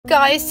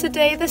Guys,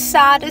 today the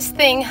saddest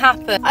thing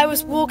happened. I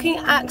was walking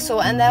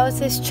Axel and there was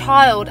this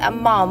child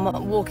and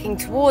mum walking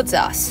towards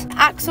us.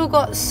 Axel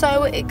got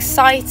so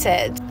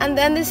excited and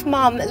then this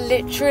mum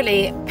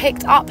literally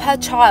picked up her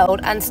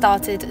child and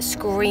started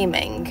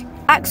screaming.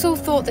 Axel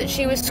thought that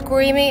she was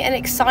screaming in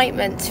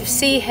excitement to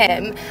see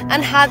him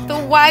and had the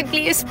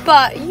waggliest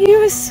butt. He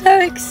was so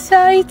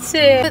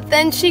excited. But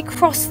then she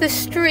crossed the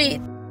street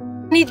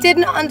and he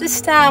didn't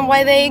understand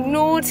why they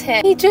ignored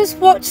him. He just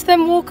watched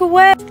them walk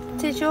away.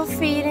 Did your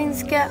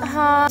feelings get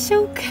hurt? It's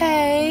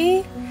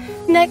okay.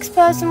 Next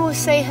person will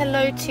say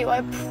hello to you,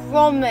 I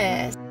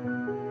promise.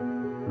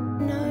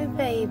 No,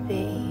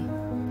 baby.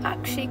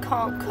 Actually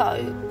can't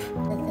cope.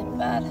 Nothing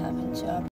bad happened to her.